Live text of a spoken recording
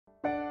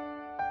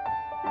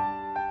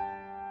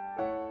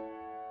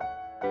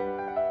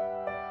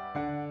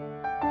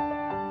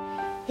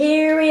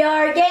we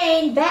are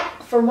again,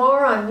 back for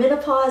more on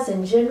menopause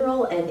in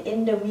general and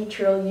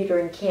endometrial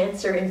uterine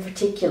cancer in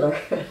particular.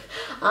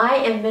 I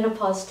am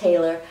Menopause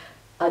Taylor,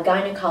 a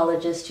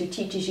gynecologist who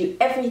teaches you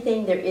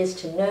everything there is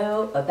to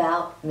know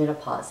about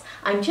menopause.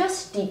 I'm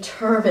just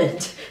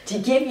determined to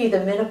give you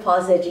the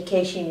menopause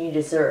education you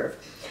deserve.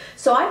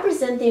 So I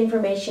present the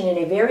information in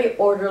a very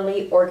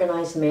orderly,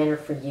 organized manner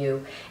for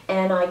you,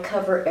 and I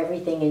cover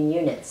everything in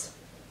units.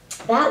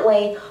 That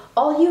way,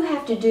 all you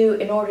have to do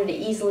in order to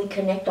easily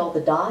connect all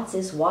the dots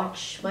is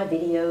watch my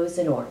videos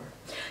in order.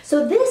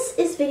 So this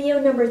is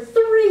video number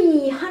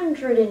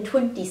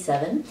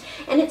 327,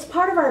 and it's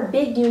part of our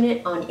big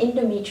unit on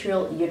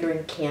endometrial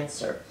uterine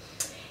cancer.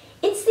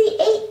 It's the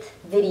 8th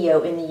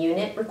video in the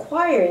unit,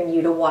 requiring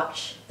you to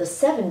watch the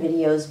 7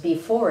 videos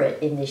before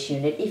it in this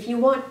unit if you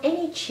want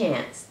any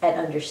chance at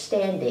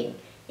understanding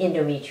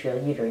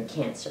endometrial uterine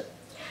cancer.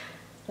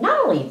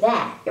 Not only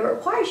that, it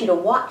requires you to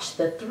watch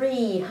the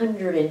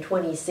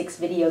 326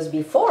 videos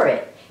before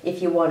it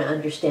if you want to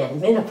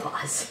understand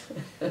menopause.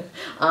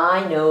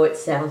 I know it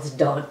sounds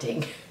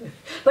daunting,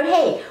 but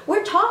hey,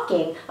 we're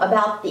talking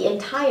about the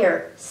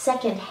entire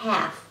second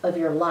half of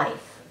your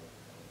life.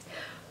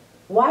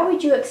 Why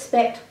would you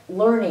expect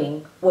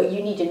learning what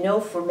you need to know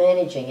for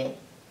managing it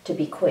to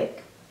be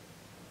quick?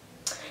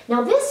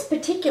 Now, this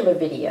particular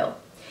video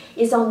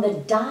is on the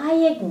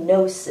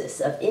diagnosis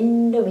of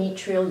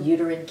endometrial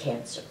uterine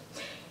cancer.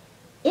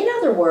 In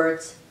other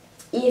words,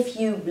 if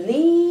you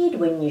bleed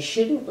when you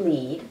shouldn't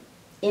bleed,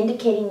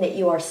 indicating that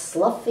you are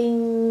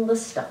sloughing the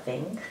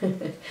stuffing,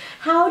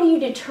 how do you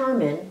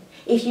determine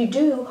if you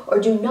do or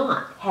do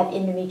not have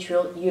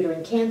endometrial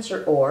uterine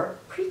cancer or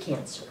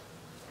precancer?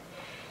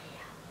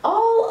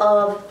 All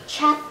of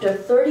chapter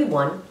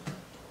 31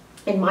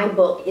 in my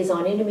book is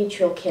on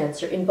endometrial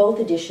cancer in both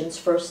editions,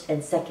 first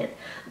and second.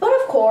 But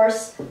of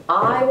course,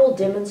 I will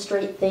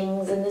demonstrate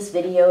things in this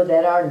video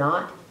that are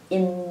not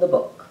in the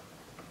book.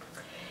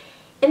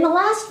 In the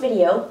last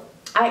video,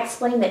 I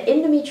explained that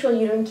endometrial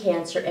uterine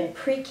cancer and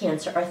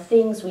precancer are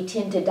things we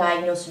tend to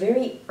diagnose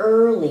very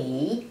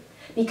early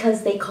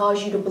because they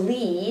cause you to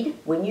bleed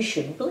when you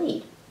shouldn't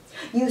bleed.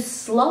 You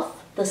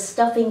slough the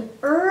stuffing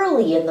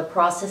early in the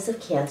process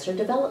of cancer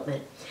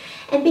development.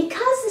 And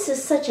because this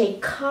is such a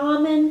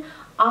common,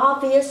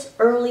 obvious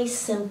early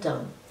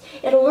symptom,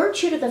 it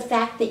alerts you to the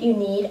fact that you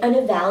need an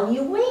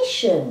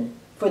evaluation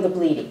for the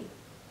bleeding.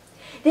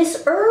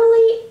 This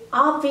early,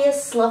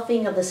 obvious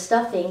sloughing of the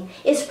stuffing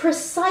is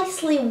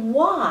precisely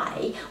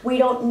why we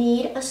don't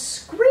need a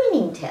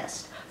screening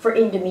test for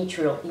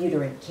endometrial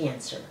uterine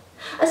cancer.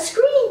 A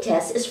screening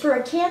test is for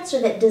a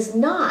cancer that does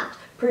not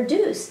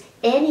produce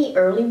any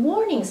early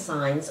warning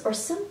signs or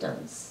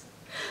symptoms.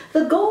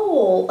 The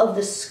goal of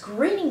the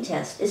screening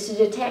test is to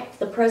detect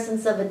the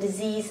presence of a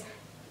disease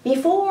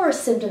before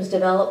symptoms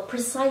develop,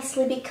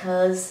 precisely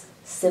because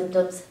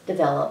symptoms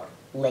develop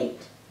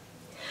late.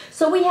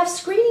 So we have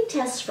screening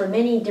tests for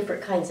many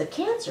different kinds of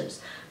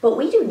cancers, but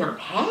we do not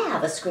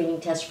have a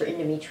screening test for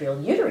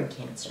endometrial uterine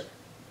cancer.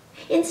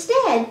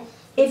 Instead,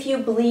 if you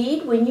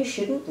bleed when you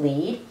shouldn't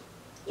bleed,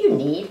 you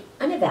need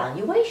an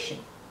evaluation.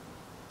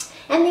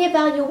 And the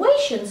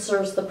evaluation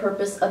serves the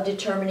purpose of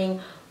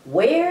determining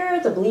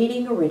where the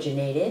bleeding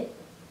originated,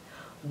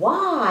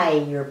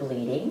 why you're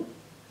bleeding,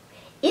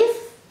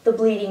 if the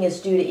bleeding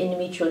is due to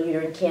endometrial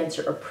uterine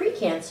cancer or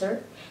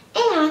precancer,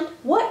 and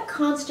what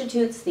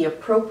constitutes the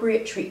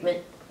appropriate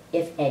treatment,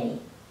 if any.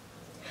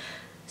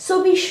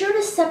 So be sure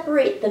to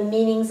separate the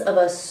meanings of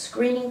a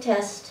screening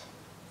test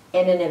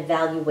and an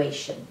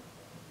evaluation.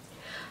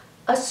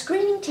 A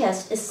screening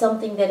test is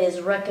something that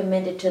is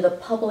recommended to the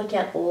public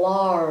at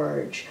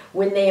large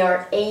when they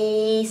are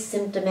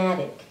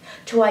asymptomatic,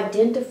 to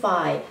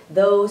identify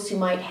those who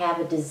might have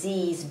a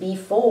disease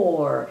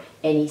before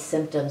any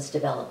symptoms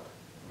develop.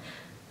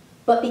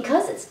 But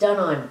because it's done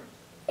on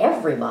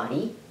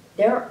everybody,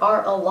 there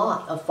are a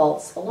lot of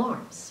false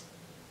alarms.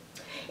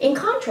 In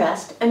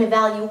contrast, an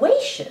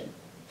evaluation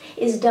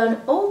is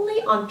done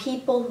only on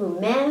people who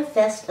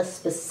manifest a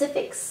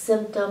specific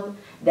symptom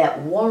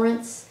that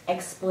warrants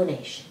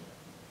explanation.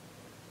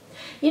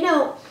 You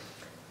know,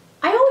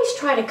 I always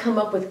try to come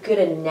up with good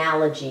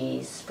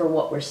analogies for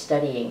what we're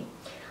studying.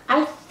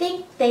 I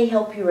think they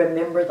help you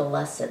remember the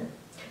lesson.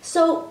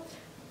 So,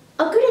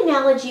 a good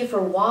analogy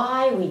for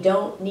why we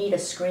don't need a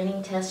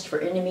screening test for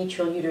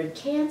endometrial uterine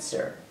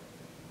cancer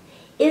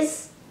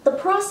is the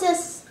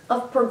process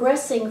of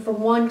progressing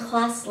from one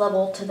class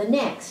level to the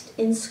next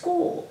in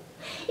school.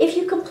 If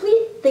you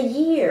complete the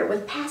year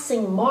with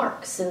passing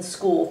marks in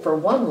school for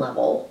one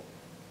level,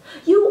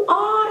 you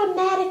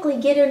automatically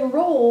get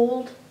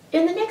enrolled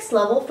in the next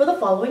level for the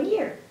following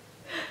year.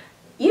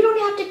 You don't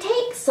have to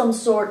take some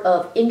sort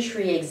of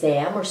entry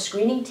exam or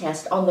screening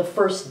test on the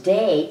first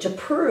day to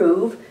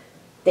prove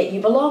that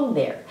you belong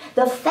there.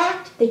 The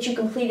fact that you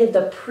completed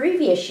the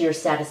previous year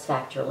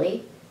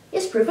satisfactorily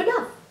is proof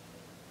enough.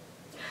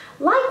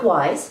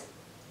 Likewise,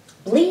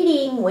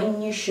 bleeding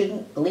when you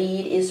shouldn't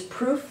bleed is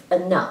proof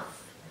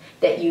enough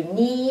that you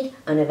need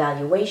an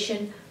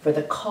evaluation for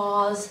the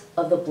cause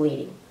of the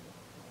bleeding.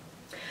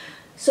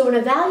 So an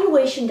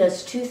evaluation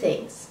does two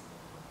things.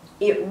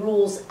 It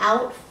rules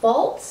out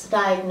false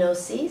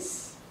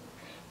diagnoses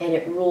and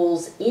it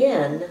rules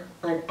in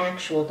an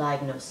actual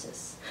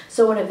diagnosis.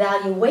 So an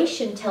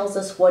evaluation tells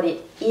us what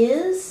it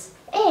is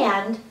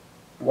and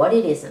what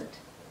it isn't.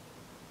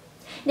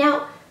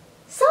 Now,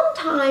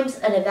 sometimes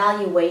an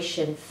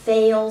evaluation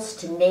fails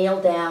to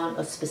nail down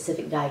a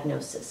specific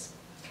diagnosis.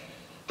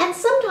 And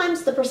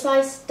sometimes the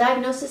precise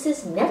diagnosis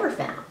is never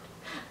found.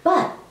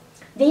 But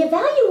the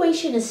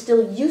evaluation is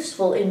still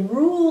useful in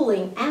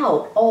ruling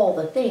out all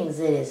the things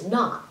it is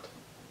not.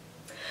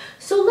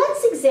 So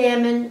let's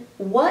examine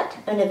what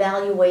an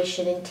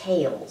evaluation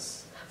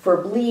entails for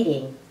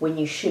bleeding when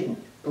you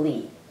shouldn't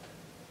bleed.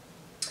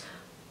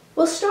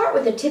 We'll start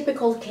with a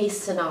typical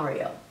case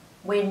scenario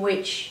in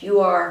which you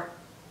are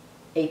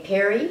a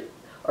peri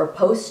or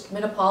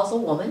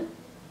postmenopausal woman,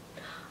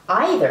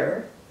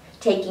 either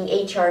taking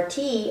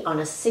HRT on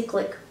a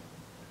cyclic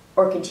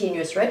or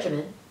continuous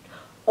regimen,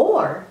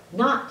 or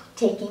not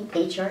taking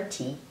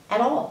HRT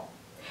at all.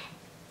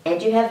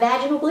 And you have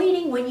vaginal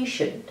bleeding when you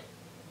shouldn't.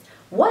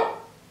 What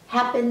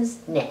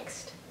happens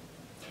next?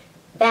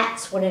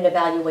 That's what an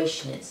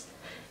evaluation is.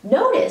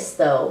 Notice,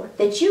 though,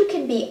 that you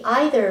can be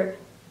either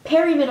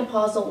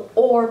perimenopausal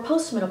or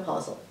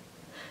postmenopausal.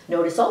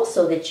 Notice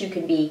also that you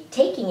can be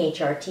taking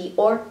HRT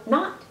or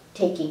not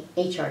taking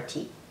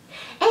HRT.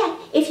 And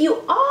if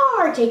you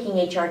are taking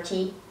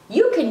HRT,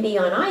 you can be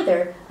on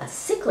either a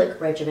cyclic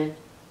regimen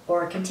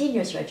or a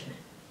continuous regimen.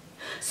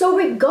 So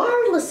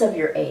regardless of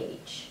your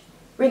age,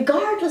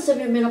 regardless of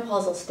your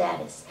menopausal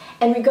status,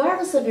 and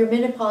regardless of your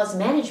menopause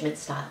management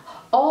style,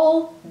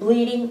 all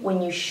bleeding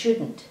when you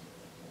shouldn't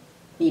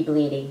be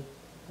bleeding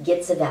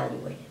gets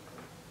evaluated.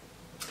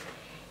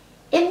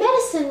 In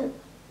medicine,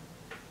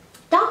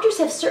 doctors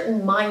have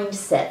certain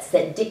mindsets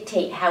that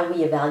dictate how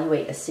we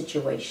evaluate a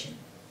situation.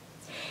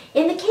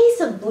 In the case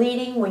of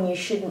bleeding when you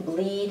shouldn't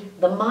bleed,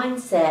 the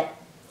mindset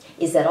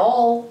is that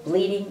all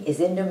bleeding is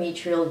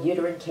endometrial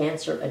uterine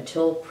cancer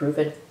until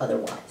proven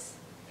otherwise.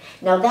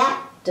 Now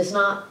that does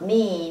not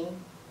mean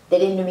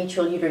that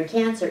endometrial uterine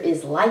cancer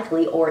is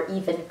likely or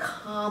even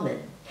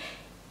common.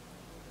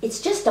 It's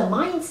just a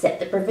mindset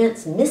that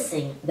prevents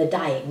missing the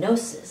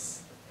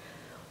diagnosis.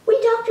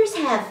 We doctors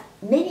have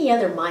many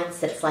other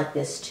mindsets like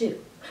this too.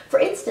 For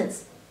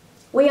instance,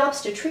 we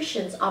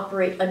obstetricians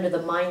operate under the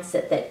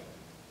mindset that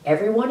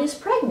everyone is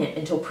pregnant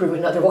until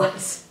proven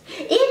otherwise.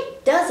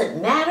 It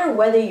doesn't matter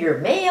whether you're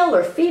male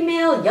or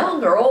female,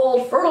 young or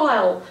old,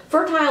 fertile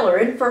or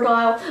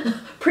infertile,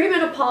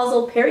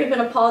 premenopausal,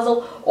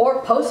 perimenopausal,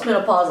 or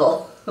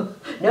postmenopausal.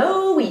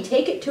 No, we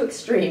take it to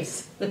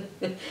extremes.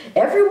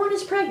 Everyone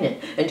is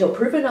pregnant until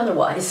proven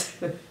otherwise.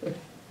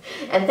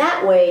 And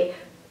that way,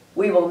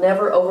 we will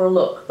never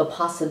overlook the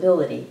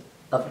possibility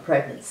of a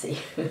pregnancy.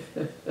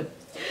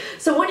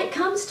 So when it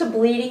comes to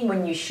bleeding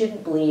when you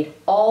shouldn't bleed,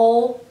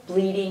 all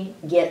bleeding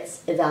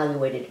gets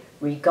evaluated,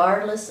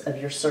 regardless of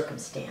your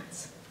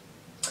circumstance.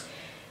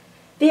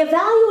 The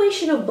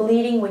evaluation of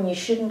bleeding when you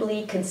shouldn't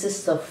bleed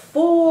consists of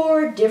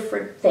 4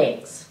 different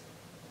things.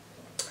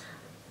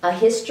 A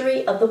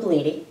history of the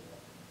bleeding,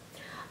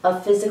 a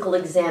physical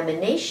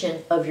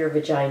examination of your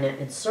vagina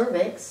and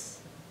cervix,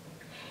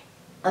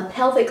 a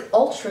pelvic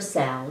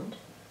ultrasound,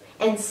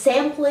 and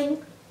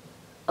sampling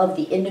of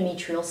the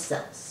endometrial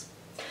cells.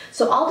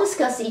 So I'll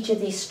discuss each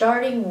of these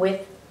starting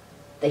with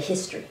the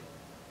history.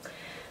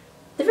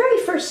 The very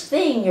first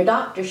thing your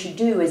doctor should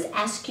do is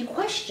ask you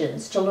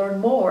questions to learn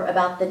more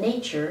about the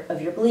nature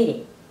of your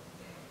bleeding.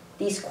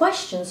 These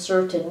questions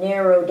serve to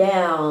narrow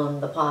down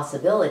the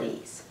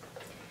possibilities.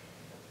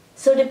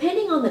 So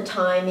depending on the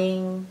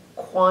timing,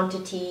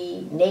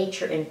 quantity,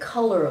 nature, and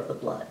color of the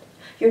blood,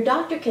 your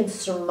doctor can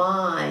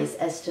surmise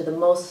as to the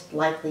most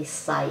likely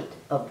site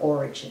of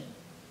origin.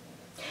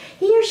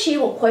 He or she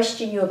will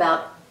question you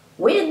about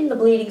when the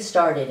bleeding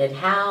started and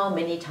how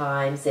many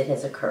times it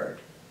has occurred.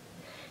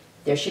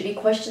 There should be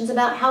questions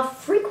about how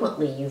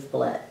frequently you've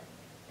bled.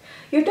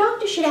 Your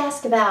doctor should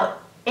ask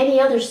about any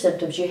other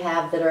symptoms you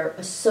have that are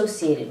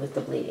associated with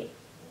the bleeding.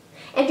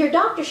 And your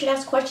doctor should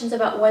ask questions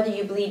about whether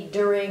you bleed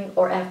during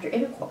or after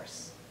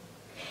intercourse.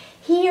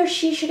 He or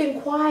she should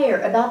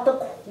inquire about the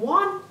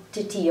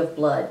quantity of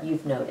blood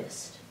you've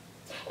noticed.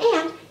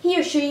 And he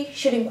or she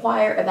should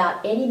inquire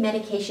about any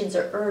medications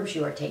or herbs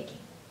you are taking.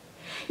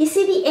 You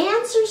see, the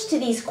answers to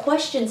these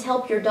questions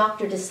help your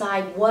doctor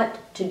decide what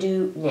to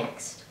do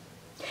next.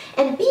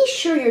 And be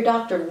sure your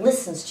doctor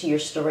listens to your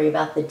story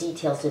about the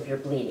details of your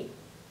bleeding.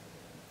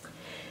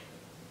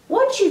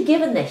 Once you've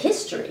given the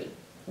history,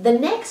 the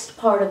next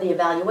part of the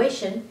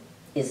evaluation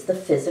is the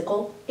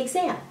physical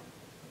exam.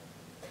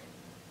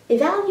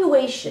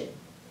 Evaluation,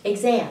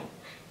 exam.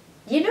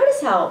 Do you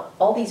notice how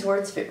all these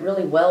words fit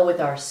really well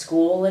with our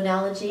school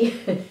analogy?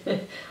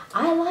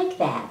 I like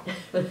that.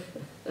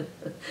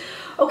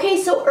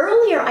 Okay, so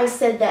earlier I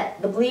said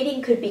that the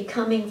bleeding could be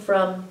coming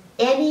from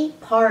any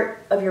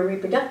part of your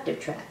reproductive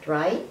tract,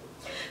 right?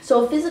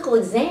 So a physical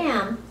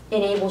exam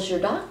enables your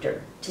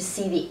doctor to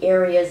see the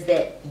areas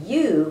that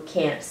you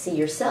can't see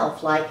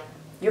yourself, like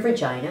your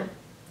vagina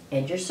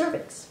and your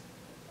cervix.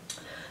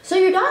 So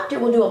your doctor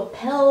will do a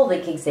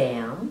pelvic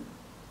exam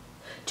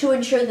to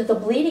ensure that the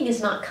bleeding is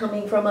not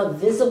coming from a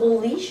visible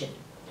lesion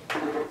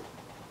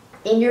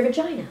in your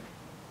vagina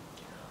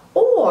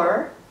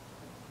or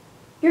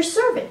your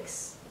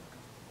cervix,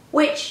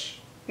 which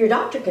your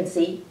doctor can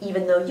see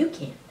even though you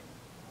can't.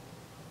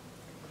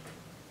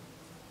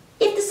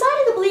 If the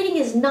site of the bleeding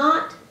is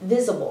not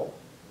visible,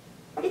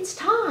 it's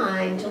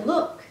time to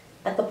look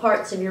at the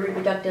parts of your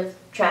reproductive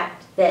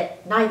tract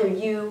that neither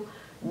you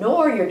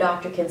nor your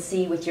doctor can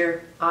see with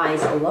your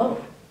eyes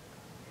alone.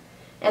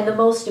 And the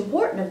most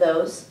important of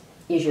those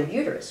is your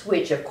uterus,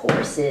 which of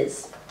course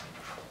is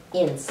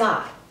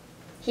inside,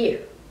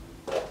 here.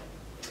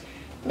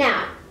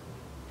 Now,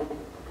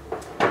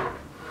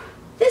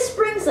 this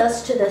brings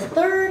us to the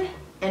third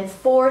and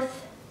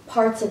fourth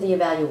parts of the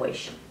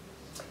evaluation.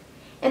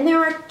 And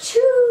there are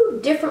two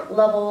different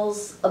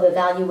levels of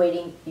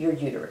evaluating your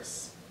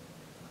uterus.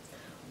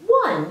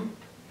 One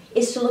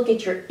is to look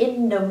at your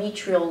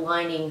endometrial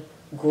lining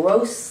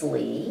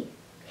grossly,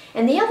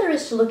 and the other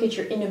is to look at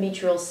your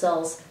endometrial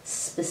cells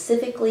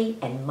specifically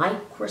and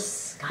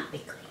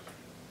microscopically.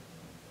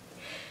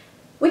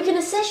 We can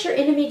assess your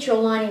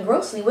endometrial lining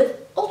grossly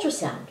with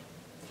ultrasound,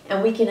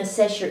 and we can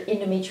assess your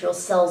endometrial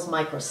cells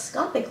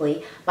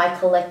microscopically by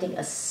collecting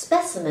a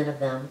specimen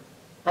of them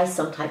by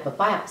some type of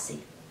biopsy.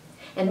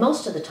 And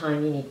most of the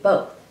time you need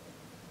both.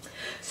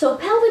 So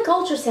pelvic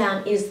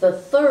ultrasound is the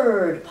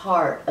third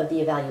part of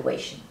the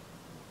evaluation.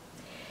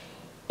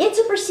 It's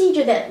a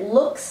procedure that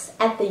looks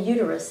at the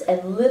uterus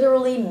and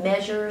literally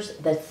measures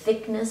the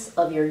thickness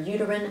of your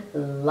uterine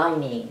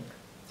lining.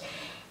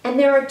 And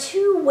there are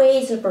two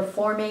ways of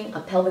performing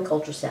a pelvic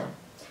ultrasound: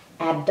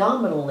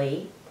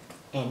 abdominally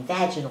and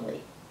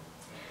vaginally.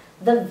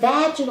 The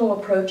vaginal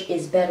approach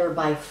is better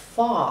by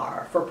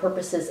far for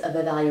purposes of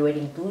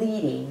evaluating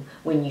bleeding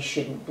when you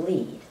shouldn't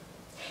bleed.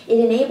 It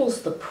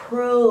enables the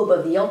probe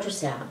of the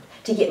ultrasound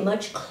to get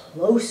much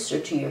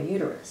closer to your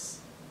uterus.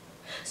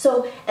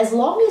 So as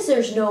long as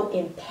there's no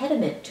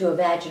impediment to a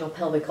vaginal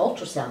pelvic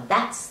ultrasound,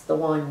 that's the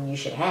one you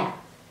should have.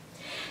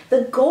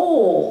 The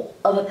goal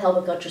of a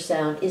pelvic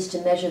ultrasound is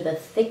to measure the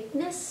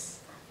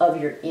thickness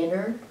of your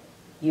inner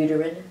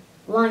uterine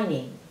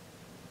lining.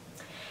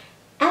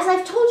 As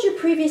I've told you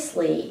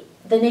previously,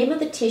 the name of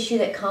the tissue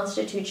that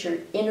constitutes your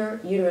inner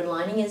uterine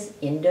lining is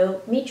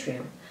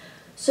endometrium.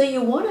 So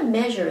you want to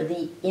measure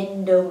the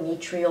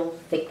endometrial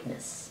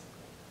thickness.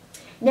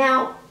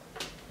 Now,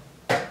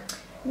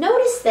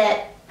 notice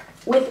that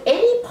with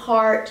any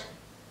part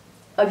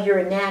of your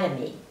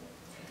anatomy,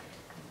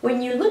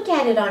 when you look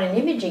at it on an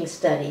imaging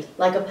study,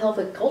 like a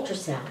pelvic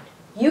ultrasound,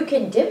 you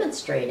can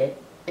demonstrate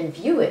it and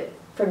view it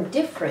from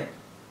different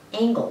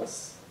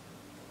angles.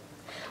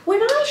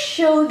 When I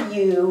show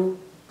you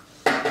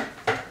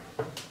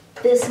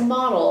this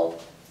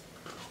model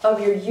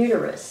of your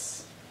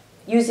uterus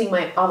using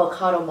my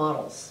avocado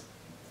models,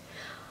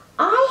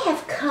 I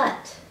have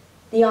cut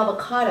the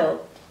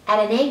avocado at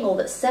an angle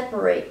that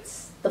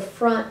separates the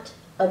front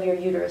of your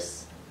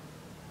uterus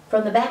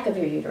from the back of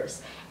your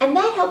uterus. And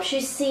that helps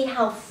you see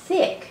how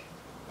thick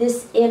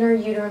this inner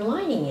uterine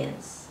lining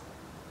is.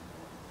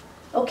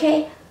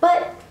 Okay,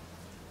 but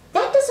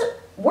that doesn't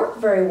work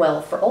very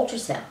well for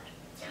ultrasound.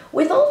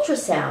 With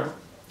ultrasound,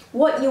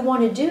 what you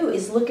want to do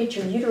is look at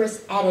your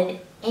uterus at an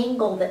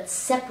angle that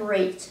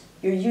separates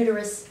your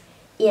uterus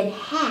in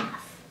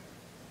half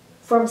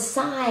from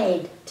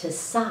side to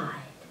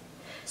side.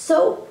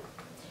 So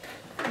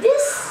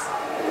this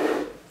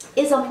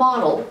is a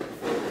model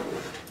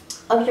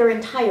of your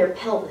entire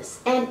pelvis,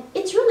 and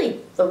it's really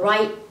the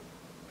right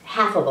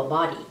half of a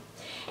body.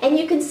 And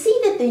you can see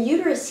that the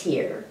uterus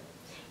here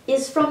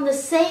is from the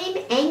same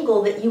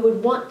angle that you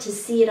would want to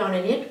see it on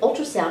an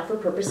ultrasound for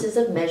purposes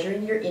of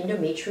measuring your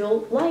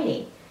endometrial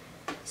lining.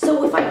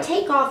 So if I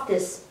take off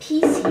this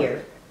piece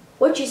here,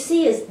 what you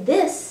see is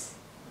this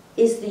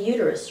is the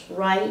uterus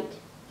right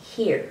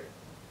here.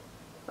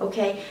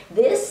 Okay,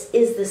 this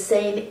is the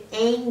same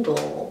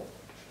angle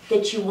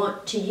that you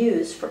want to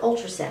use for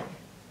ultrasound,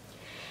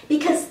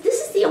 because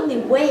this is the only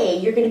way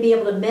you're going to be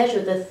able to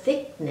measure the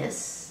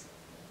thickness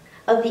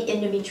of the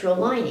endometrial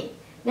lining.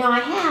 Now I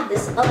have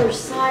this other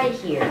side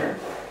here,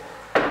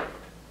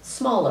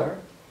 smaller,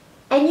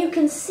 and you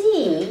can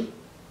see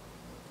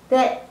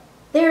that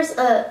there's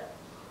a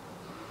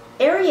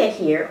area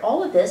here,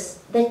 all of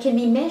this, that can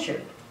be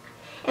measured.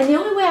 And the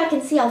only way I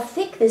can see how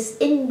thick this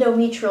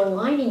endometrial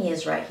lining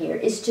is right here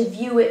is to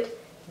view it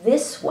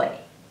this way.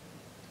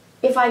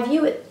 If I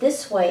view it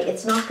this way,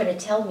 it's not going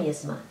to tell me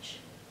as much.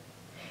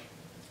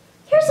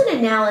 Here's an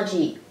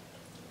analogy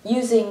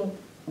using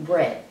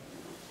bread.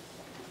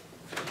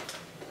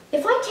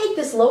 If I take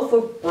this loaf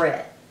of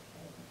bread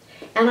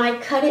and I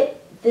cut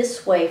it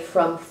this way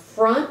from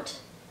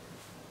front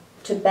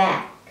to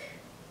back,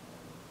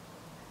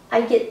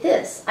 I get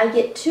this. I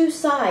get two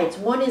sides.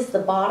 One is the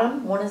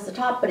bottom, one is the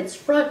top, but it's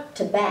front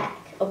to back,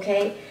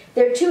 okay?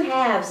 There are two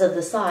halves of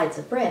the sides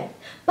of bread.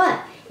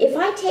 But if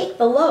I take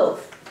the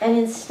loaf and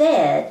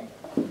instead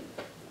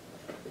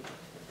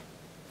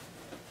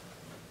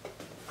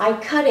I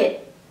cut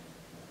it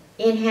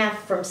in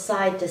half from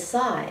side to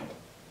side,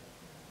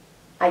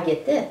 I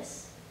get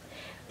this.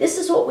 This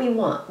is what we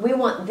want. We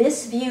want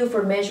this view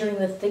for measuring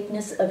the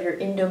thickness of your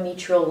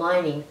endometrial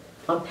lining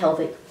on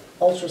pelvic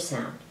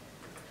ultrasound.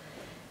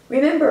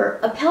 Remember,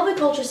 a pelvic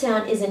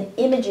ultrasound is an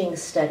imaging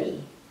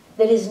study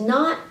that is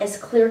not as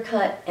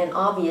clear-cut and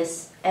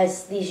obvious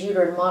as these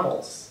uterine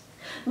models.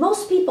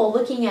 Most people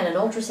looking at an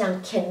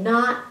ultrasound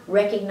cannot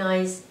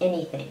recognize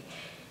anything.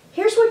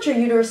 Here's what your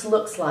uterus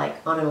looks like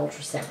on an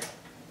ultrasound.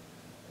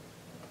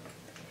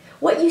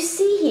 What you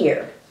see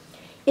here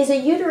is a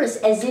uterus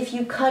as if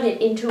you cut it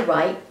into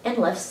right and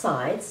left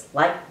sides,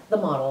 like the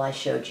model I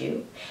showed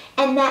you,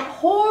 and that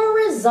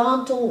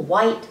horizontal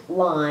white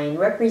line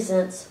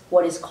represents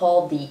what is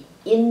called the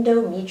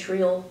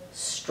endometrial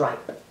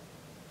stripe.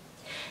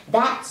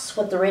 That's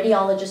what the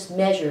radiologist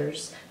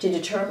measures to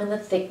determine the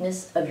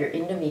thickness of your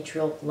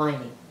endometrial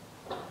lining.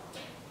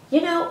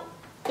 You know,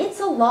 it's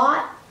a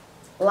lot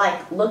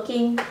like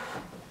looking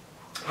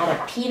at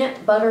a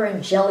peanut butter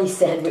and jelly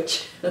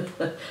sandwich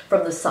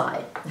from the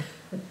side.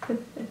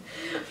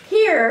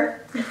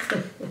 Here,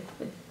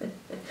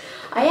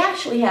 I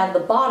actually have the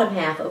bottom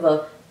half of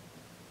a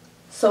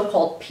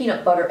so-called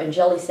peanut butter and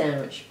jelly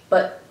sandwich,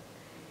 but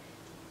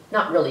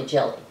not really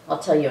jelly. I'll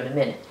tell you in a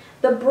minute.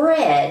 The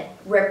bread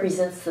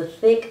represents the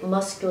thick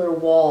muscular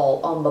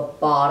wall on the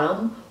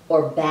bottom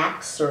or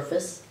back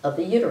surface of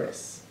the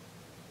uterus.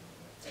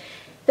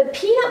 The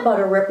peanut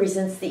butter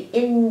represents the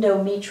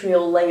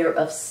endometrial layer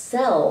of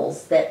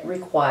cells that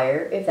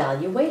require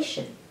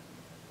evaluation.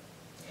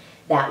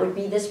 That would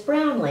be this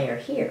brown layer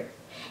here.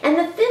 And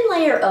the thin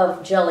layer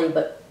of jelly,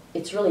 but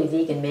it's really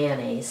vegan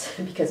mayonnaise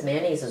because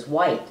mayonnaise is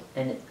white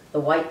and the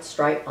white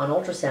stripe on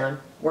ultrasound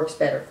works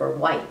better for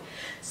white.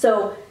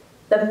 So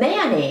the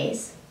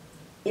mayonnaise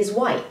is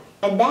white,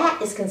 and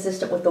that is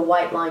consistent with the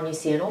white line you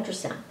see in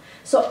ultrasound.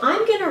 So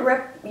I'm going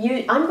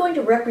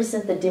to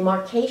represent the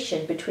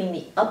demarcation between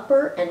the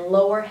upper and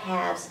lower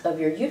halves of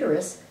your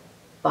uterus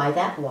by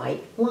that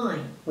white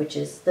line, which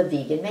is the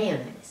vegan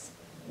mayonnaise.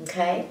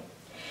 Okay?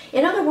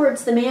 In other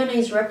words, the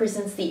mayonnaise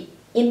represents the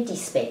empty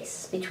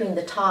space between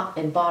the top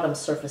and bottom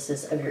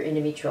surfaces of your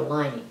endometrial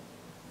lining.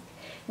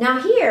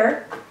 Now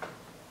here,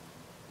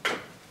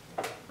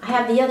 I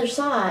have the other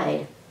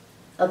side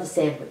of the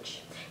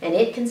sandwich, and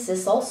it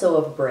consists also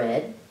of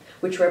bread,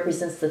 which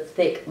represents the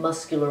thick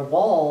muscular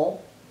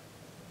wall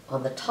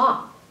on the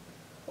top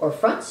or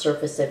front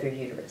surface of your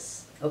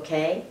uterus,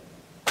 okay?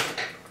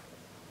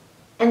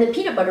 And the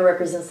peanut butter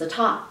represents the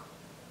top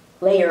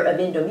layer of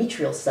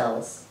endometrial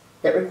cells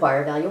that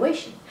require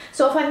evaluation.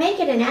 So if I make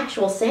it an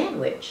actual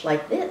sandwich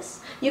like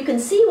this, you can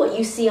see what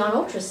you see on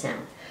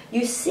ultrasound.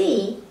 You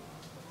see,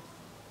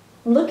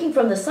 looking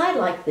from the side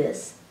like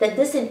this, that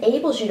this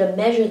enables you to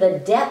measure the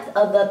depth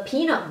of the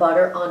peanut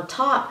butter on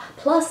top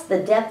plus the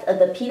depth of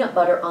the peanut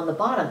butter on the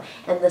bottom.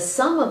 And the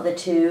sum of the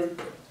two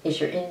is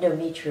your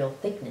endometrial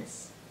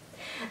thickness.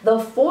 The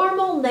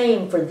formal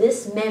name for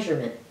this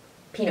measurement,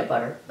 peanut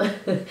butter,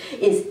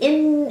 is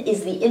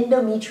the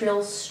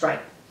endometrial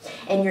stripe.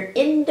 And your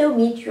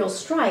endometrial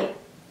stripe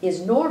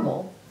is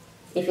normal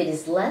if it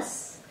is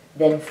less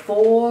than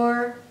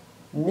 4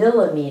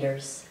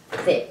 millimeters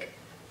thick.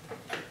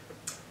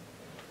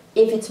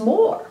 If it's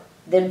more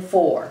than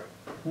 4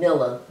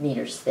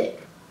 millimeters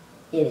thick,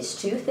 it is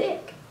too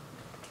thick.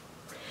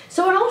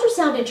 So an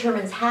ultrasound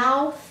determines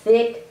how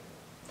thick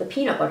the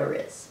peanut butter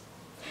is.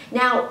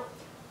 Now,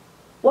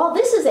 while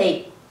this is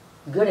a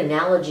good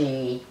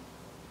analogy,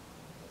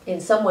 in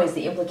some ways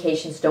the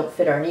implications don't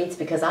fit our needs,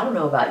 because I don't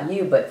know about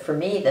you, but for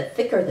me, the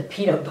thicker the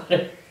peanut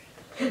butter,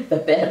 the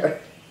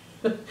better.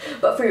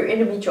 But for your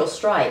endometrial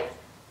stripe,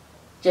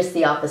 just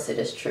the opposite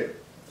is true.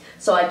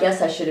 So I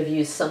guess I should have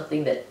used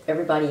something that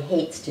everybody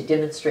hates to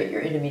demonstrate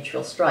your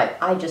endometrial stripe.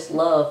 I just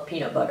love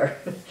peanut butter,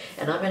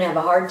 and I'm going to have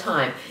a hard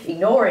time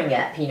ignoring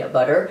that peanut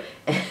butter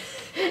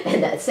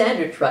and that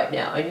sandwich right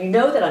now. And you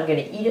know that I'm going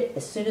to eat it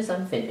as soon as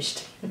I'm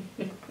finished.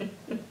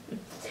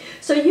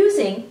 So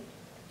using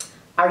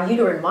our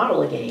uterine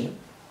model again,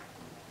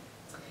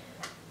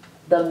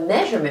 the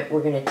measurement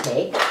we're going to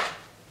take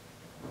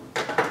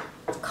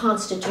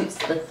constitutes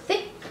the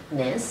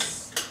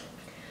thickness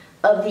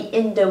of the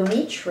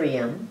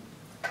endometrium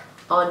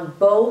on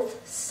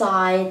both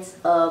sides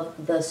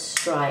of the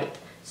stripe.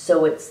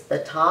 So it's the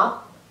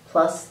top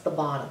plus the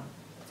bottom.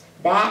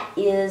 That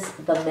is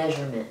the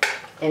measurement.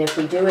 And if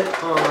we do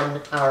it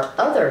on our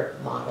other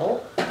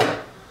model,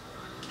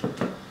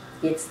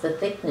 it's the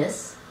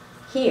thickness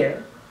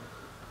here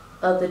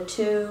of the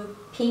two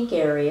pink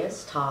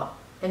areas, top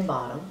and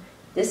bottom.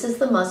 This is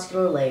the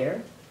muscular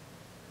layer.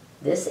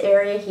 This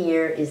area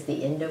here is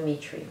the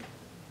endometrium.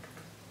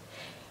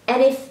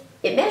 And if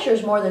it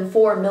measures more than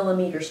 4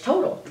 millimeters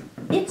total,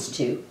 it's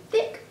too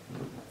thick.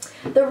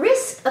 The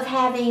risk of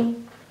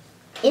having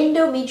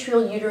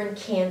endometrial uterine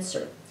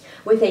cancer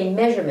with a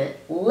measurement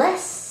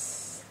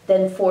less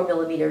than 4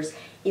 millimeters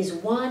is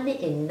 1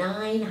 in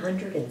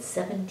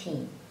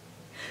 917.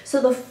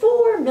 So the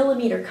 4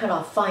 millimeter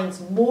cutoff finds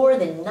more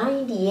than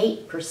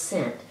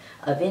 98%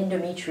 of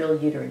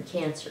endometrial uterine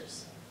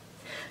cancers.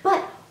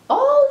 But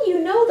all you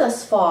know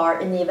thus far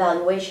in the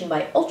evaluation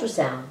by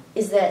ultrasound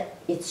is that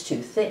it's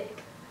too thick.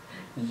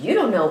 You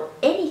don't know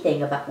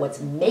anything about what's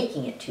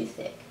making it too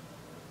thick.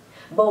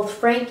 Both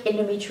frank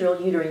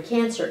endometrial uterine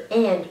cancer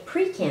and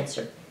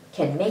precancer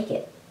can make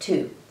it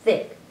too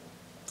thick.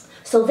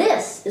 So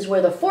this is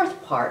where the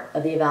fourth part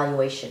of the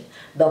evaluation,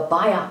 the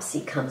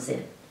biopsy, comes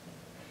in.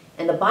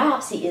 And the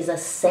biopsy is a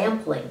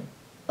sampling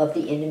of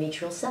the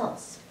endometrial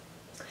cells.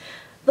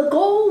 The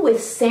goal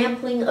with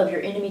sampling of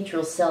your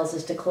endometrial cells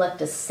is to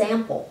collect a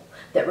sample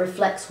that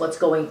reflects what's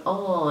going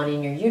on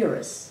in your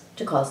uterus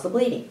to cause the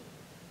bleeding.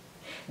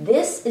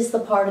 This is the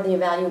part of the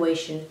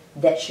evaluation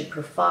that should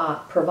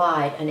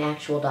provide an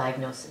actual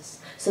diagnosis.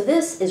 So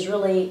this is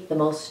really the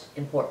most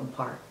important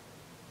part.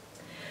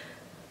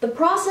 The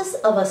process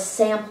of a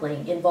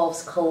sampling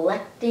involves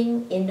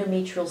collecting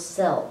endometrial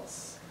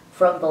cells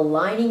from the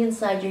lining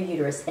inside your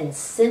uterus and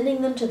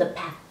sending them to the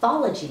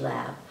pathology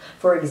lab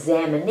for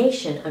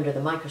examination under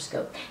the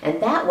microscope. And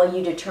that way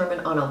you determine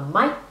on a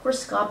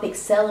microscopic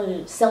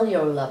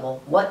cellular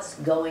level what's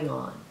going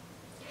on.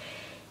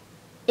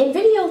 In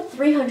video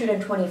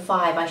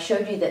 325, I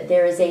showed you that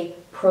there is a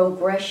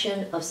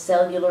progression of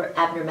cellular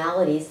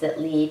abnormalities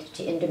that lead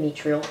to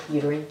endometrial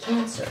uterine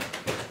cancer.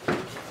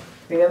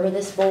 Remember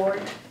this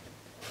board?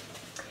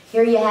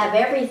 Here you have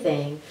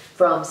everything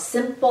from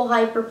simple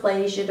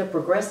hyperplasia to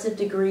progressive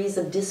degrees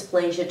of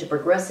dysplasia to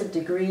progressive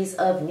degrees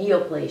of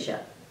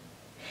neoplasia.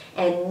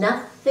 And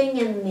nothing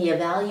in the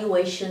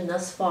evaluation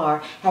thus far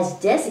has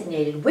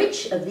designated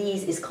which of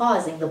these is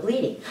causing the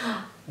bleeding,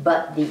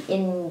 but the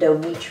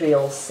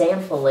endometrial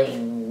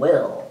sampling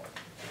will.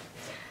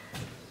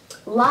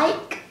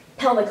 Like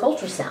pelvic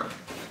ultrasound,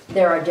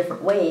 there are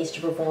different ways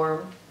to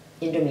perform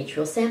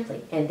endometrial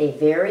sampling, and they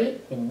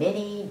vary in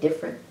many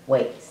different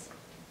ways.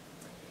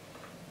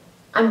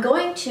 I'm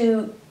going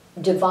to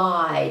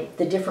divide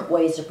the different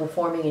ways of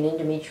performing an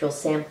endometrial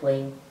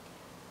sampling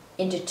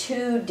into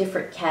two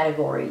different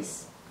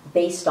categories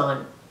based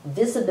on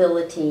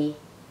visibility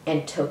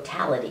and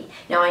totality.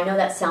 Now I know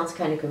that sounds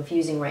kind of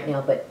confusing right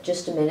now, but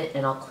just a minute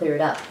and I'll clear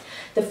it up.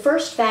 The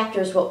first factor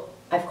is what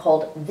I've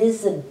called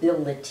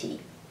visibility.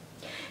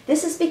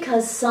 This is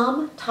because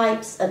some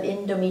types of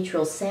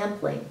endometrial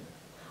sampling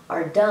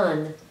are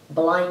done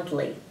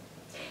blindly.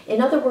 In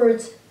other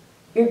words,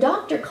 your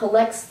doctor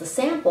collects the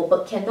sample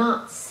but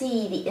cannot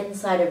see the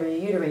inside of your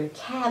uterine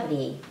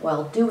cavity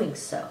while doing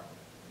so.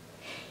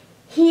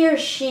 He or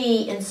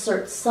she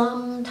inserts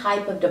some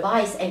type of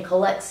device and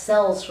collects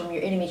cells from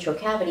your endometrial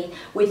cavity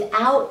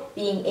without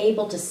being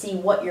able to see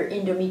what your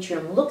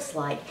endometrium looks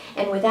like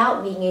and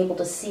without being able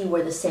to see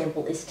where the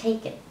sample is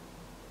taken.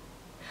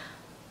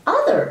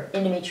 Other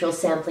endometrial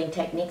sampling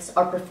techniques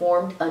are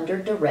performed under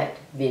direct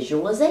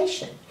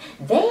visualization.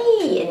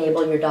 They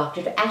enable your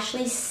doctor to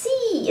actually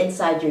see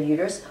inside your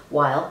uterus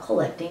while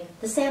collecting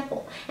the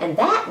sample. And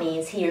that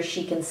means he or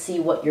she can see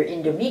what your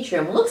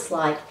endometrium looks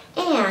like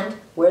and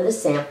where the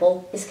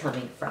sample is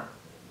coming from.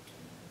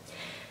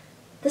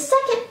 The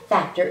second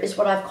factor is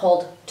what I've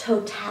called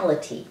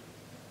totality.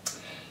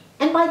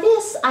 And by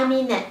this, I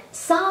mean that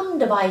some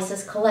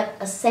devices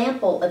collect a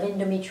sample of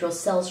endometrial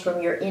cells from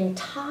your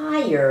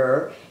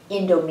entire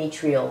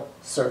endometrial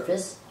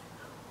surface,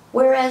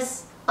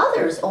 whereas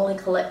others only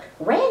collect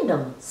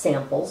random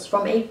samples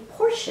from a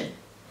portion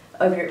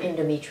of your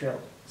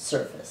endometrial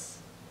surface.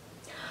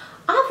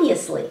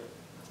 Obviously,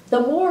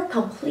 the more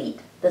complete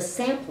the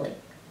sampling,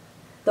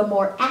 the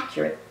more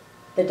accurate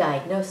the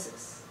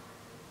diagnosis.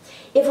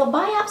 If a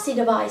biopsy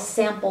device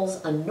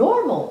samples a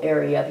normal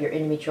area of your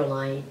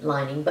endometrial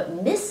lining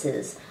but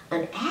misses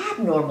an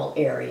abnormal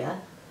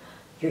area,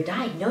 your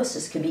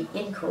diagnosis could be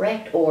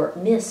incorrect or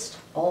missed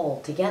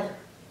altogether.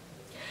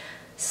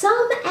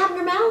 Some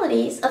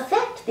abnormalities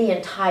affect the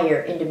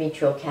entire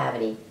endometrial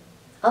cavity,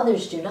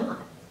 others do not.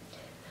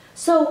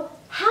 So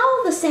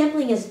how the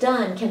sampling is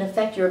done can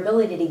affect your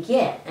ability to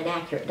get an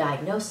accurate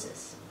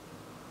diagnosis.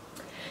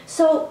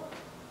 So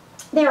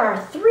there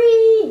are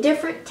 3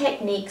 different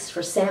techniques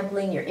for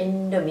sampling your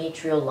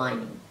endometrial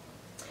lining.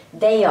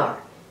 They are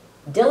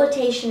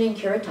dilatation and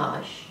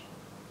curettage,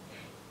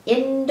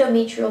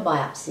 endometrial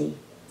biopsy,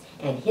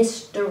 and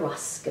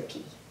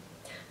hysteroscopy.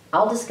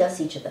 I'll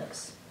discuss each of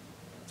those.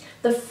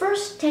 The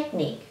first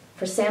technique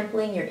for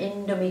sampling your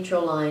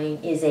endometrial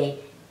lining is a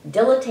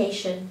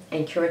dilatation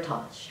and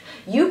curettage.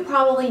 You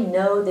probably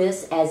know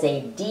this as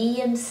a D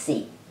and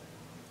C.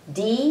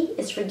 D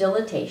is for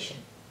dilatation.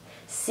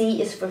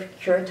 C is for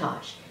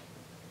curettage,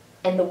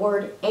 and the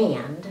word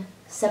 "and"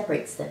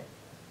 separates them.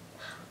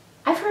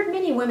 I've heard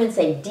many women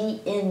say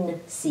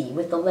DNC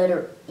with the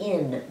letter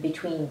N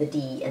between the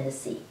D and the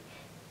C.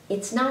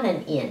 It's not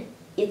an N,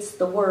 it's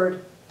the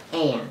word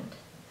 "and."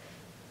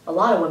 A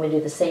lot of women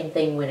do the same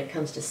thing when it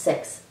comes to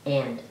sex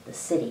and the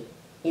city.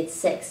 It's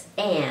sex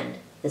and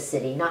the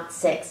city, not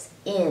sex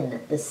in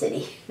the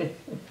city.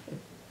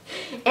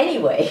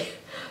 Anyway,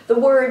 the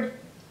word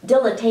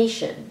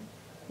dilatation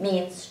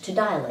means to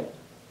dilate.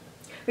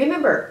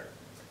 Remember,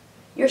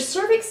 your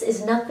cervix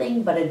is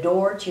nothing but a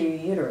door to your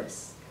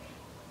uterus,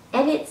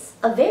 and it's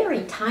a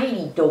very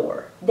tiny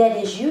door that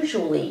is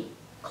usually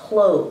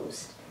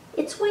closed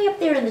it's way up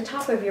there in the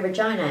top of your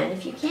vagina, and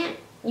if you can't,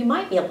 you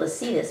might be able to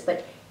see this,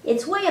 but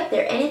it's way up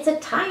there, and it's a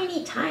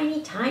tiny,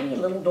 tiny, tiny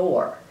little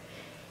door.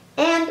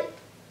 And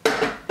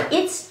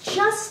it's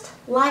just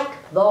like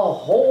the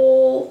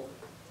hole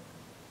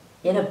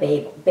in a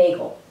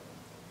bagel.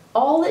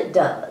 All it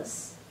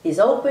does is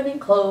open and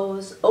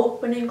close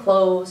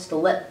to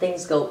let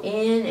things go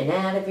in and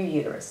out of your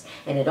uterus.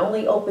 And it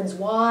only opens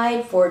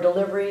wide for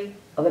delivery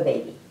of a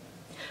baby.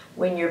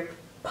 When you're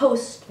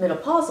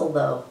post-menopausal,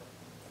 though,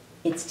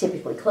 it's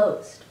typically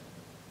closed.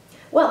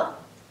 Well,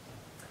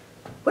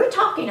 we're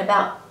talking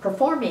about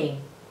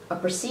performing a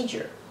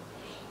procedure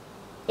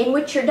in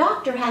which your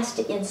doctor has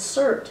to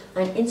insert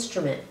an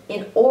instrument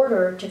in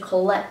order to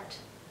collect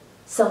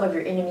some of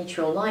your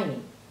endometrial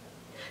lining.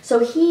 So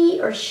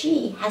he or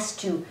she has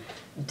to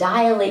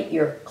dilate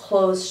your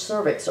closed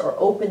cervix or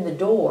open the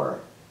door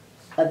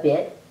a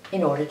bit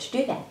in order to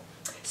do that.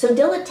 So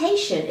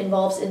dilatation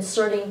involves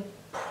inserting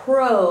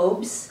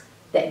probes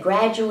that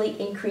gradually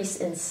increase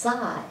in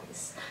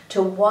size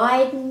to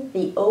widen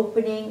the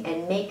opening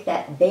and make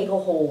that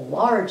bagel hole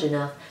large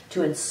enough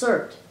to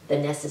insert the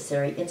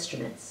necessary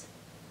instruments.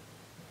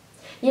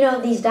 You know,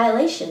 these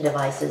dilation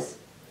devices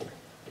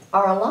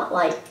are a lot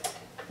like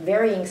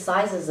varying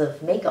sizes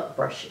of makeup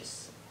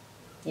brushes.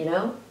 You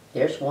know,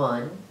 there's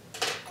one.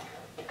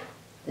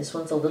 This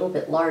one's a little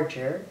bit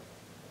larger.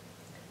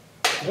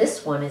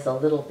 This one is a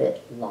little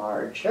bit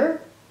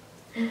larger.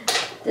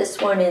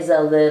 This one is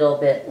a little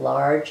bit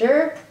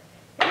larger.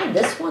 And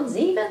this one's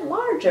even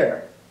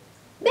larger.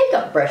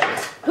 Makeup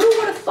brushes. Who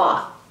would have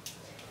thought?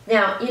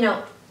 Now, you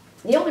know,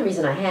 the only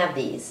reason I have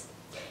these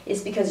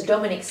is because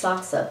Dominique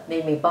Saxa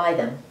made me buy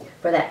them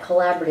for that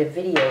collaborative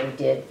video we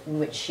did in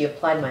which she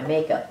applied my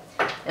makeup.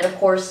 And of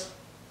course,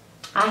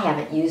 I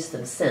haven't used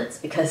them since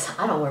because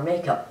I don't wear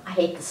makeup. I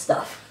hate the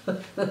stuff.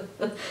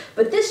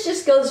 But this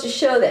just goes to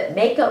show that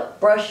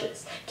makeup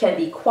brushes can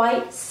be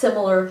quite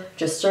similar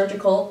to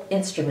surgical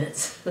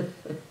instruments.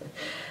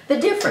 The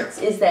difference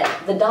is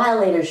that the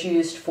dilators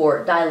used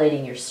for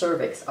dilating your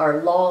cervix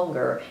are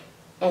longer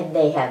and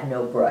they have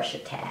no brush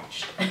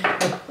attached.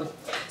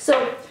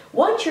 So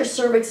once your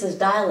cervix is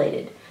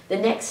dilated, the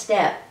next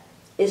step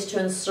is to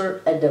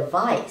insert a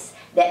device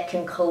that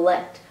can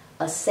collect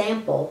a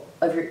sample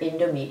of your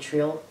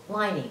endometrial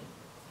lining.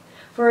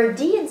 For a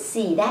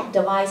D&C, that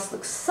device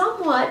looks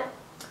somewhat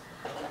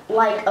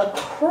like a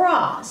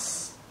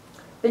cross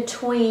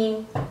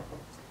between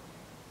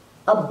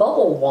a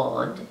bubble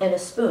wand and a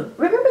spoon.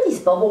 Remember these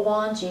bubble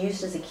wands you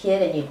used as a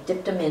kid and you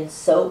dipped them in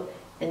soap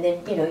and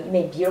then, you know, you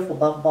made beautiful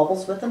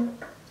bubbles with them?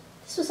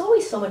 This was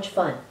always so much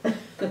fun.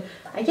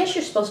 I guess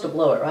you're supposed to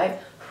blow it, right?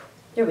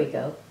 There we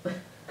go.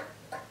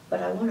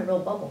 But I want a real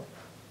bubble.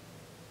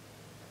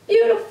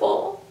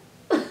 Beautiful.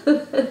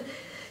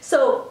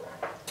 So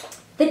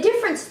the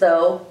difference,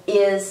 though,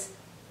 is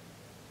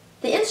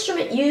the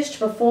instrument used to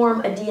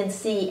perform a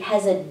D&C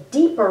has a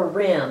deeper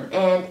rim,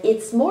 and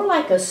it's more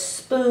like a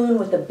spoon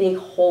with a big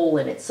hole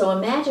in it. So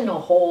imagine a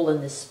hole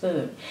in the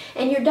spoon.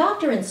 And your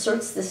doctor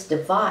inserts this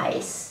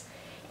device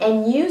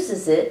and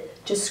uses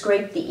it to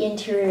scrape the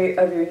interior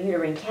of your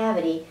uterine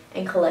cavity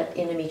and collect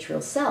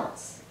endometrial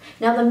cells.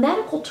 Now, the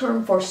medical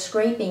term for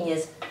scraping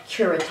is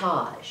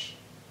curettage.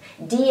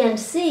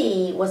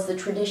 D&C was the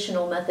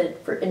traditional method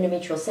for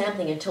endometrial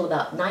sampling until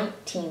about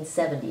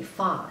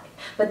 1975.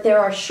 But there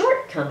are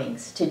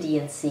shortcomings to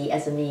D&C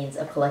as a means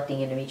of collecting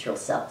endometrial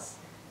cells.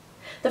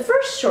 The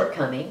first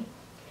shortcoming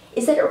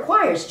is that it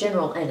requires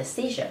general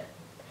anesthesia.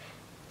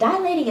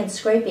 Dilating and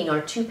scraping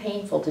are too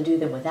painful to do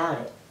them without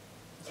it.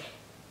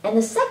 And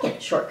the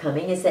second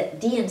shortcoming is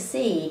that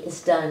D&C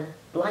is done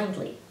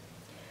blindly.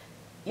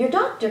 Your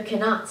doctor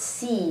cannot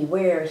see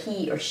where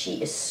he or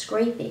she is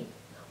scraping,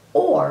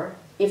 or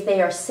if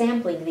they are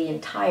sampling the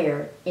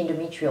entire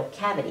endometrial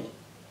cavity.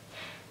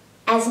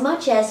 As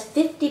much as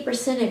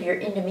 50% of your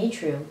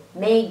endometrium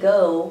may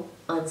go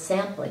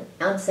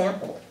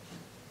unsampled.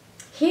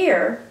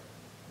 Here,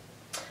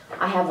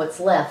 I have what's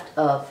left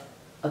of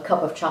a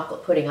cup of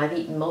chocolate pudding. I've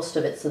eaten most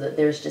of it so that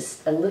there's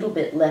just a little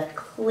bit left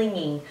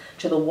clinging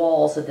to the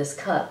walls of this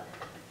cup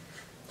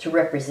to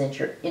represent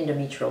your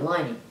endometrial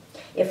lining.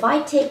 If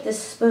I take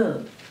this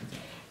spoon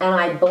and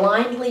I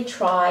blindly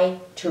try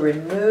to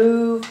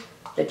remove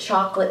the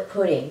chocolate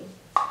pudding,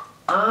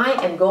 I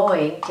am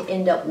going to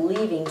end up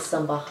leaving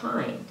some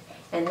behind.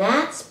 And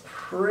that's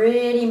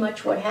pretty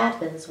much what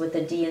happens with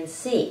a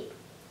D&C.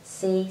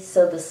 See,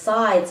 so the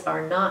sides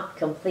are not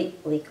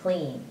completely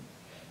clean.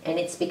 And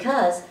it's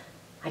because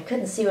I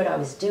couldn't see what I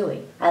was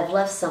doing. I've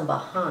left some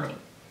behind.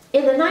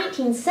 In the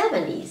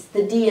 1970s,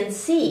 the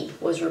D&C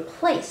was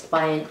replaced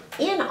by an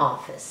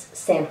in-office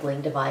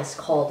sampling device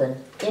called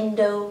an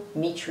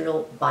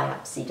endometrial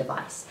biopsy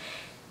device.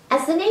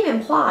 As the name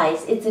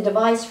implies, it's a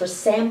device for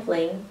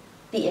sampling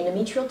the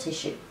endometrial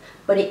tissue,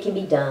 but it can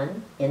be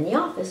done in the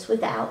office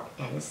without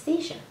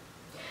anesthesia.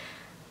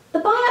 The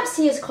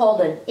biopsy is called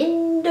an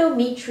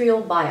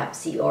endometrial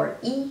biopsy, or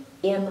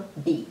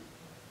EMB.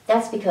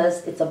 That's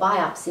because it's a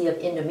biopsy of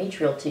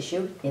endometrial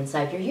tissue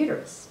inside your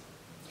uterus.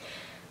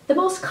 The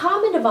most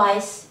common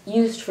device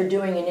used for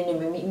doing an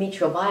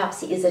endometrial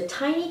biopsy is a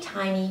tiny,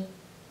 tiny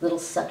little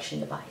suction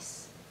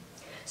device.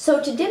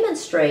 So to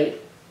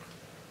demonstrate,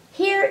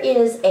 here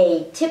is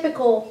a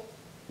typical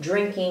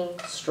drinking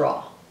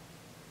straw,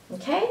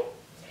 okay?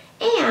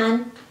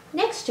 And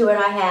next to it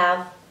I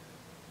have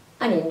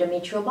an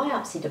endometrial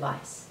biopsy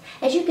device.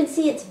 As you can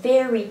see, it's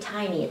very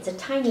tiny. It's a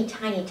tiny,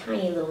 tiny,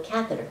 tiny little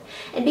catheter.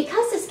 And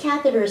because this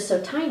catheter is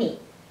so tiny,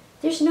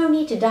 there's no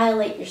need to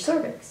dilate your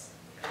cervix.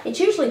 It's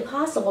usually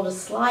possible to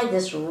slide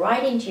this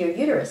right into your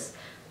uterus.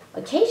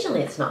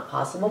 Occasionally it's not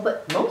possible,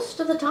 but most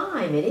of the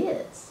time it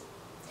is.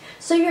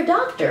 So your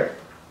doctor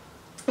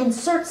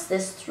inserts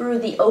this through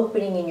the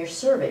opening in your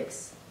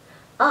cervix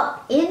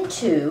up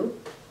into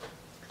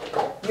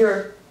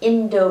your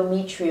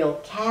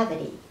endometrial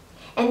cavity,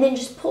 and then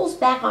just pulls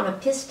back on a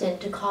piston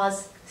to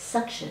cause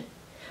suction.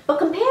 But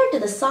compared to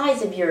the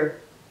size of your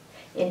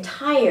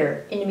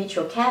entire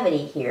endometrial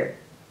cavity here,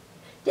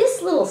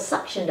 this little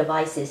suction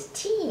device is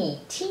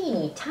teeny,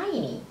 teeny,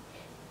 tiny.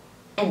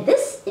 And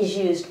this is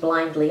used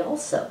blindly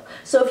also.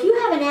 So if you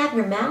have an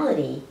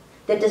abnormality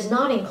that does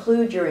not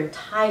include your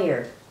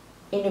entire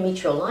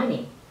endometrial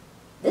lining,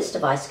 this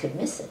device could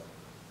miss it.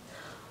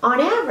 On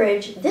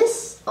average,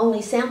 this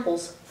only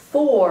samples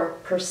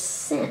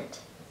 4%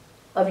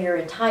 of your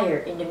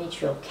entire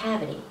endometrial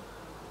cavity.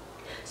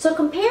 So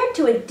compared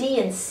to a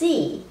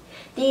D&C,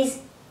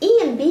 these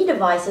E&B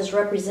devices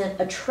represent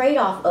a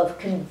trade-off of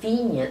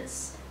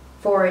convenience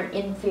for an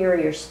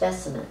inferior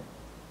specimen.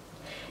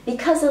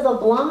 Because of the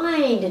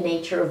blind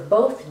nature of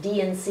both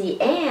D&C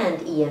and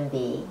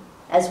EMB,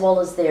 as well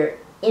as their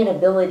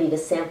inability to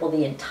sample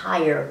the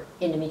entire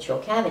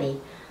endometrial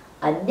cavity,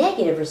 a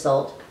negative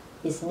result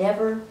is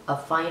never a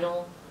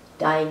final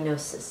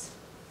diagnosis.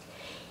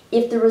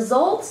 If the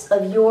results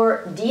of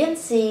your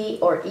D&C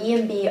or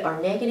EMB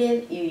are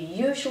negative, you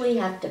usually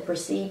have to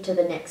proceed to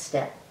the next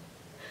step,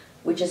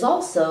 which is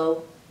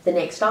also the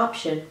next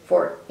option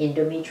for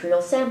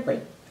endometrial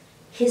sampling: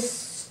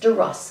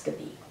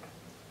 hysteroscopy.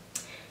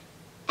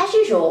 As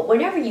usual,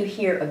 whenever you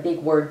hear a big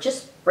word,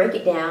 just break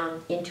it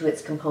down into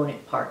its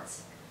component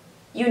parts.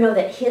 You know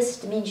that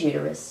hyst means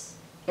uterus,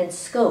 and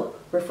scope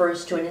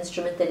refers to an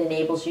instrument that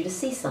enables you to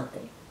see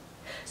something.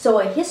 So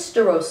a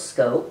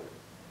hysteroscope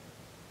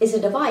is a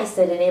device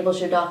that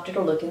enables your doctor to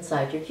look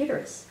inside your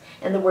uterus.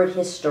 And the word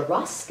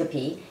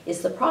hysteroscopy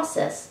is the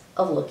process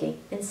of looking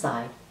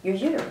inside your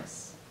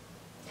uterus.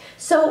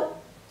 So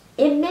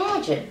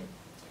imagine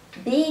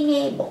being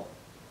able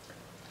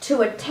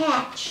to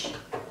attach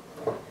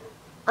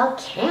a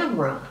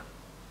camera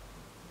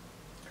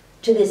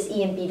to this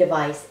EMB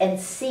device and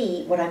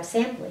see what I'm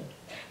sampling.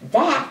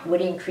 That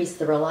would increase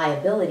the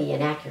reliability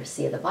and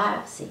accuracy of the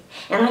biopsy.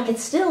 And I could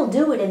still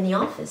do it in the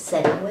office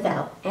setting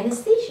without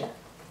anesthesia.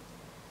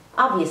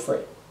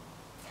 Obviously,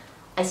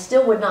 I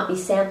still would not be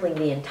sampling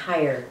the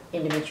entire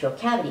endometrial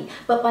cavity,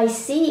 but by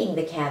seeing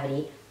the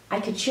cavity,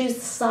 I could choose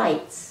the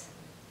sites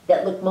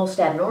that look most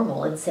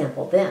abnormal and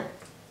sample them.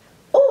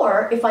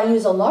 Or if I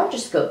use a larger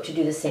scope to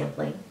do the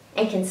sampling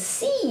and can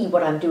see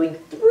what I'm doing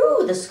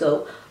through the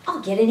scope,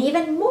 I'll get an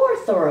even more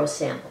thorough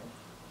sample.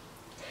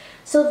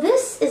 So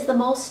this is the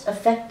most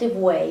effective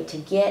way to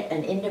get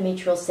an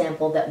endometrial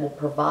sample that will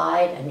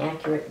provide an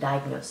accurate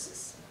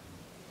diagnosis.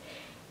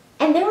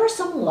 And there are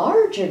some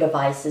larger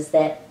devices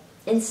that,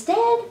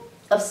 instead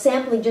of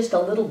sampling just a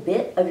little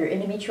bit of your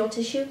endometrial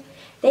tissue,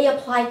 they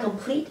apply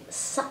complete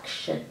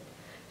suction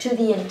to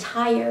the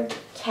entire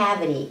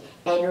cavity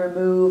and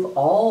remove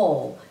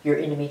all your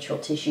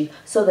endometrial tissue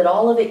so that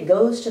all of it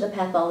goes to the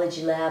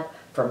pathology lab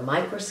for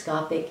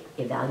microscopic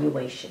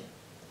evaluation.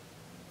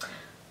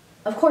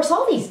 Of course,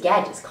 all these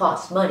gadgets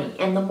cost money,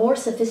 and the more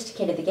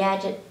sophisticated the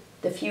gadget,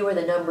 the fewer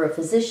the number of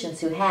physicians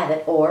who have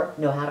it or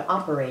know how to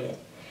operate it.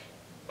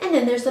 And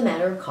then there's the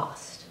matter of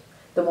cost.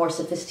 The more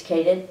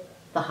sophisticated,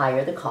 the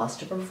higher the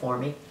cost of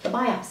performing the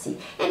biopsy.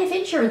 And if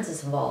insurance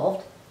is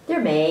involved, there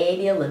may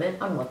be a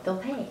limit on what they'll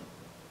pay.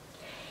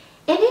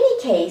 In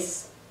any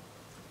case,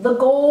 the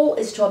goal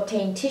is to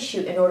obtain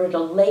tissue in order to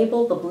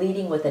label the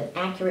bleeding with an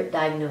accurate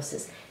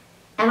diagnosis.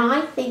 And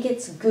I think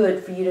it's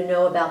good for you to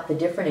know about the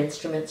different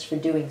instruments for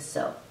doing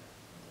so.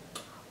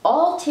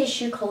 All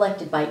tissue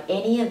collected by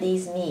any of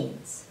these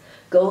means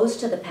goes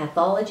to the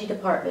pathology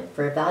department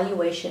for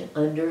evaluation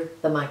under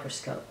the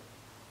microscope.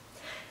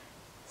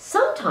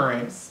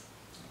 Sometimes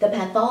the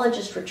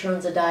pathologist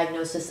returns a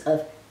diagnosis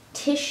of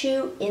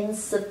tissue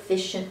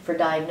insufficient for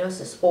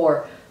diagnosis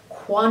or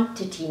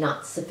quantity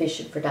not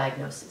sufficient for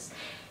diagnosis.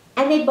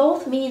 And they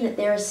both mean that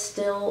there is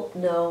still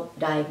no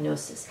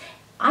diagnosis.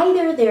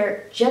 Either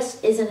there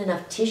just isn't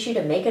enough tissue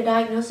to make a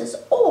diagnosis,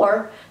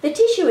 or the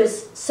tissue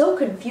is so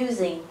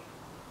confusing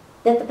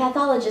that the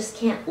pathologist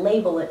can't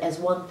label it as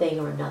one thing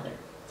or another.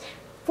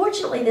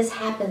 Fortunately, this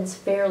happens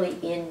fairly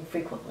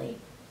infrequently.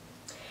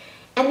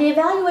 And the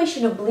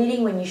evaluation of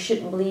bleeding when you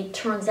shouldn't bleed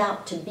turns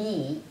out to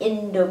be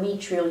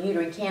endometrial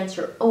uterine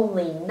cancer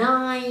only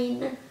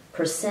 9%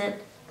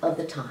 of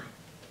the time.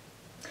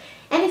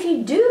 And if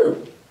you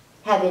do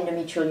have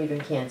endometrial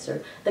uterine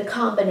cancer, the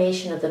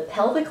combination of the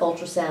pelvic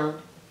ultrasound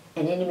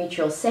and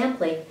endometrial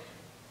sampling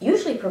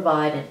usually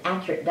provide an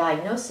accurate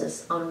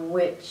diagnosis on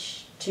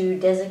which to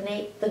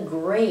designate the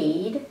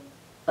grade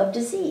of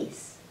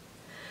disease.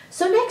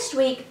 So next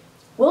week,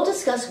 we'll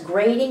discuss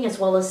grading as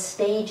well as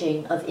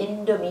staging of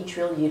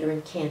endometrial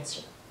uterine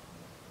cancer.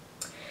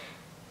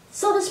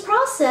 So this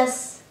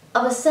process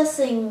of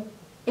assessing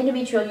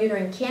endometrial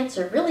uterine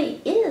cancer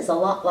really is a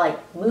lot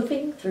like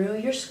moving through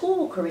your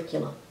school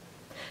curriculum.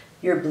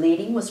 Your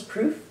bleeding was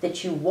proof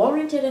that you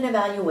warranted an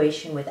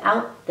evaluation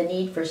without the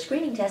need for a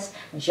screening test,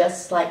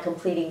 just like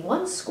completing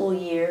one school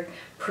year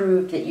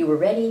proved that you were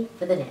ready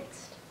for the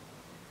next.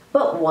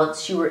 But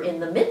once you were in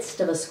the midst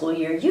of a school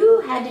year,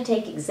 you had to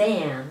take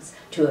exams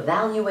to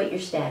evaluate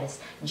your status,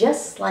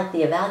 just like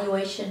the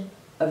evaluation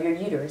of your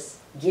uterus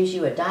gives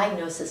you a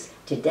diagnosis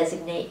to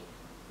designate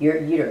your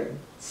uterine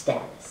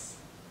status.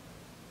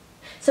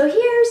 So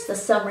here's the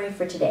summary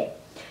for today.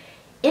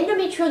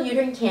 Endometrial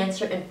uterine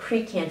cancer and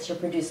precancer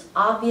produce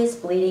obvious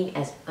bleeding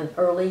as an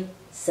early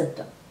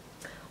symptom.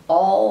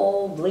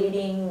 All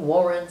bleeding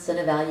warrants an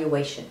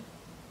evaluation.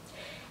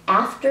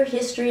 After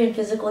history and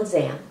physical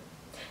exam,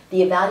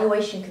 the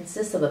evaluation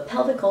consists of a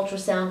pelvic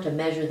ultrasound to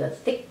measure the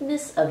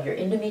thickness of your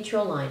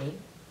endometrial lining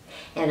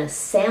and a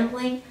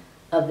sampling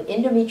of the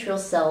endometrial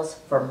cells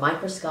for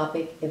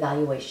microscopic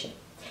evaluation.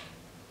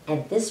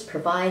 And this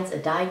provides a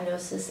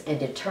diagnosis and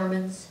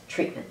determines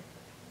treatment.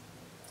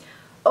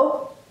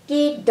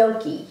 Okie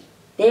dokie.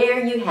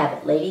 There you have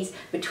it, ladies.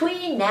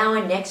 Between now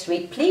and next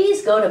week,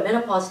 please go to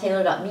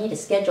menopausetailor.me to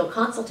schedule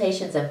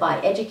consultations and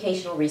buy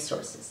educational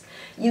resources.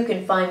 You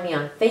can find me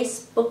on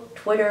Facebook,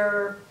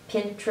 Twitter,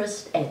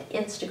 Pinterest, and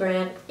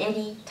Instagram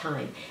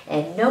anytime.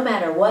 And no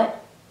matter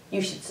what,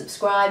 you should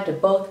subscribe to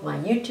both my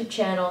YouTube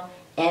channel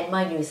and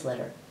my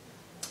newsletter.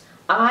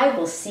 I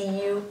will see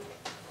you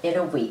in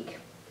a week.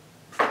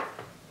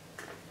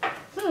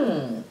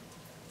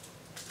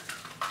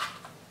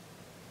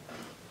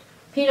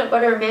 Peanut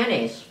butter and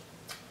mayonnaise.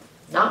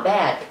 Not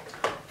bad.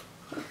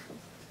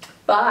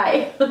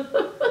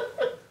 Bye.